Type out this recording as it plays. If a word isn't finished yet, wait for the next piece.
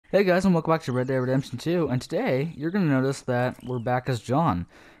Hey guys, and welcome back to Red Dead Redemption 2, and today you're going to notice that we're back as John,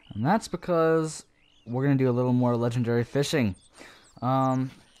 and that's because we're going to do a little more legendary fishing.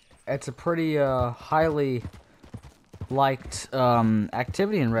 Um, it's a pretty highly liked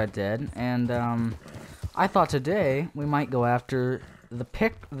activity in Red Dead, and I thought today we might go after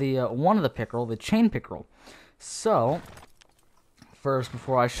one of the pickerel, the chain pickerel. So, first,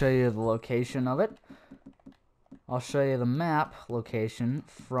 before I show you the location of it, I'll show you the map location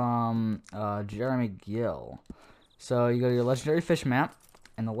from Jeremy Gill. So you go to your legendary fish map,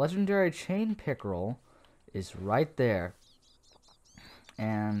 and the legendary chain pickerel is right there.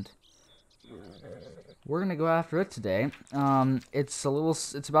 And we're gonna go after it today. It's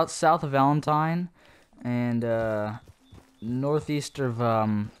about south of Valentine and northeast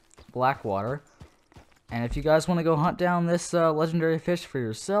of Blackwater. And if you guys want to go hunt down this legendary fish for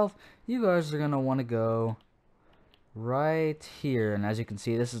yourself, you guys are gonna want to go right here, and as you can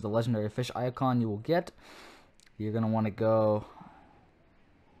see, this is the legendary fish icon you will get. You're gonna want to go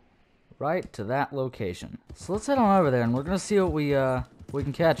right to that location. So let's head on over there, and we're gonna see what we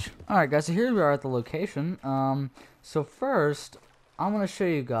can catch. All right, guys. So here we are at the location. So first, I'm gonna show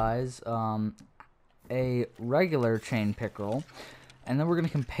you guys a regular chain pickerel, and then we're gonna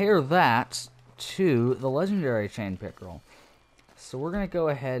compare that to the legendary chain pickerel. So we're gonna go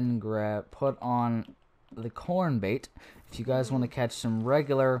ahead and put on the corn bait. If you guys want to catch some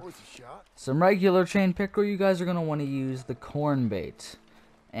regular chain pickerel, you guys are going to want to use the corn bait.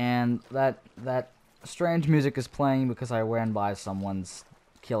 And that strange music is playing because I ran by someone's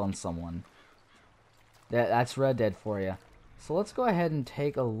killing someone. That's Red Dead for you. So let's go ahead and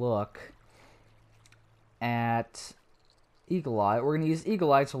take a look at Eagle Eye. We're going to use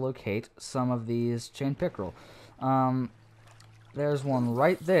Eagle Eye to locate some of these chain pickerel. There's one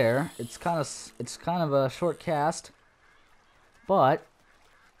right there. It's kind of a short cast, but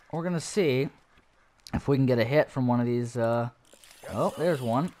we're gonna see if we can get a hit from one of these. Oh, there's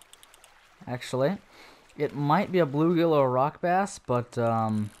one. Actually, it might be a bluegill or a rock bass, but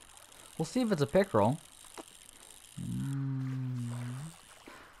we'll see if it's a pickerel.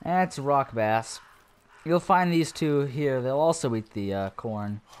 It's a rock bass. You'll find these two here. They'll also eat the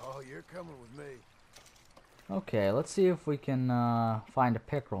corn. Oh, you're coming with me. Okay, let's see if we can find a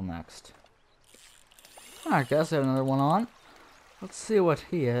pickerel next. Alright guys, I have another one on. Let's see what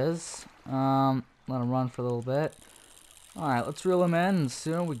he is. Let him run for a little bit. Alright, let's reel him in and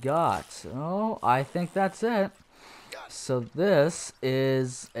see what we got. Oh, I think that's it. So this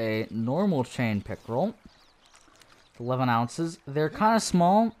is a normal chain pickerel. 11 ounces. They're kind of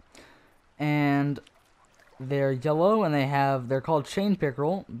small, and they're yellow, and they're called chain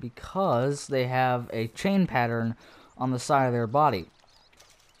pickerel because they have a chain pattern on the side of their body.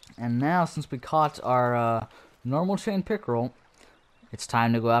 And now, since we caught our normal chain pickerel, it's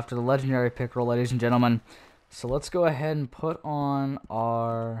time to go after the legendary pickerel, ladies and gentlemen. So let's go ahead and put on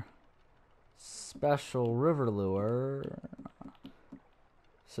our special river lure.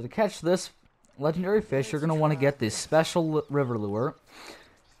 So to catch this legendary fish, you're going to want to get the special river lure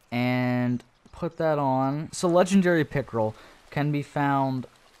and put that on. So legendary pickerel can be found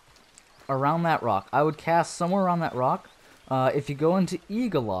around that rock. I would cast somewhere around that rock. If you go into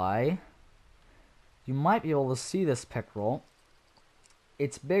Eagle Eye, you might be able to see this pickerel.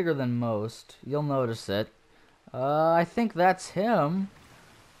 It's bigger than most. You'll notice it. I think that's him.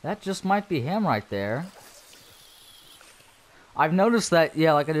 That just might be him right there. I've noticed that,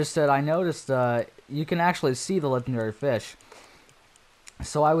 yeah, like I just said, I noticed you can actually see the legendary fish.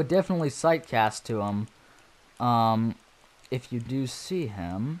 So I would definitely sight cast to him. If you do see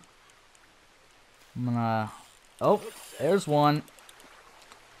him, I'm gonna. Oh, there's one.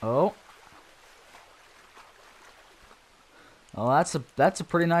 Oh, that's a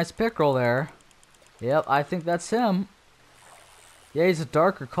pretty nice pickerel there. Yep, I think that's him. Yeah, he's a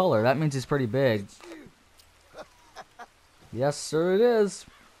darker color. That means he's pretty big. Yes, sir, it is.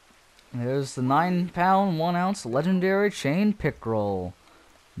 There's the 9-pound, 1-ounce legendary chain pickerel.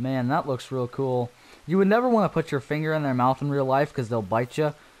 Man, that looks real cool. You would never want to put your finger in their mouth in real life because they'll bite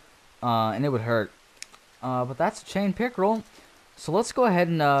you, and it would hurt. But that's a chain pickerel. So let's go ahead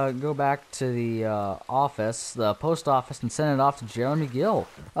and go back to the office, the post office, and send it off to Jeremy Gill.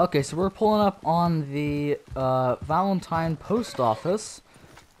 Okay, so we're pulling up on the Valentine post office,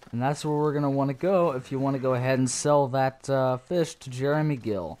 and that's where we're going to want to go if you want to go ahead and sell that fish to Jeremy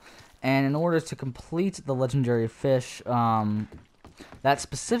Gill. And in order to complete the legendary fish, that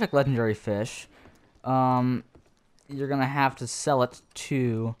specific legendary fish, you're gonna have to sell it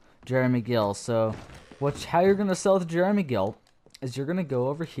to Jeremy Gill. So, how you're gonna sell it to Jeremy Gill is you're gonna go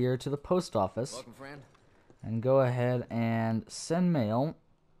over here to the post office. Welcome, friend. And go ahead and send mail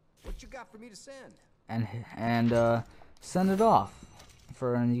What you got for me to send? and send it off.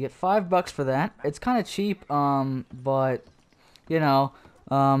 And you get $5 for that. It's kind of cheap, but you know,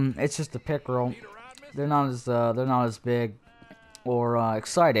 it's just a pickerel. They're not as big or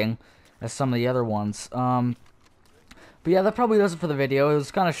exciting as some of the other ones. But yeah, that probably does it for the video. It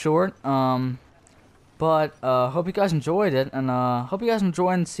was kind of short. But hope you guys enjoyed it, and hope you guys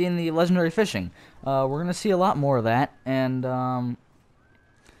enjoyed seeing the legendary fishing. We're gonna see a lot more of that, and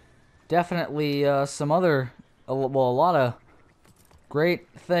definitely some other, well, a lot of great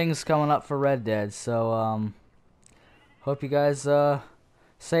things coming up for Red Dead. So hope you guys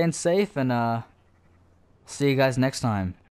staying safe, and see you guys next time.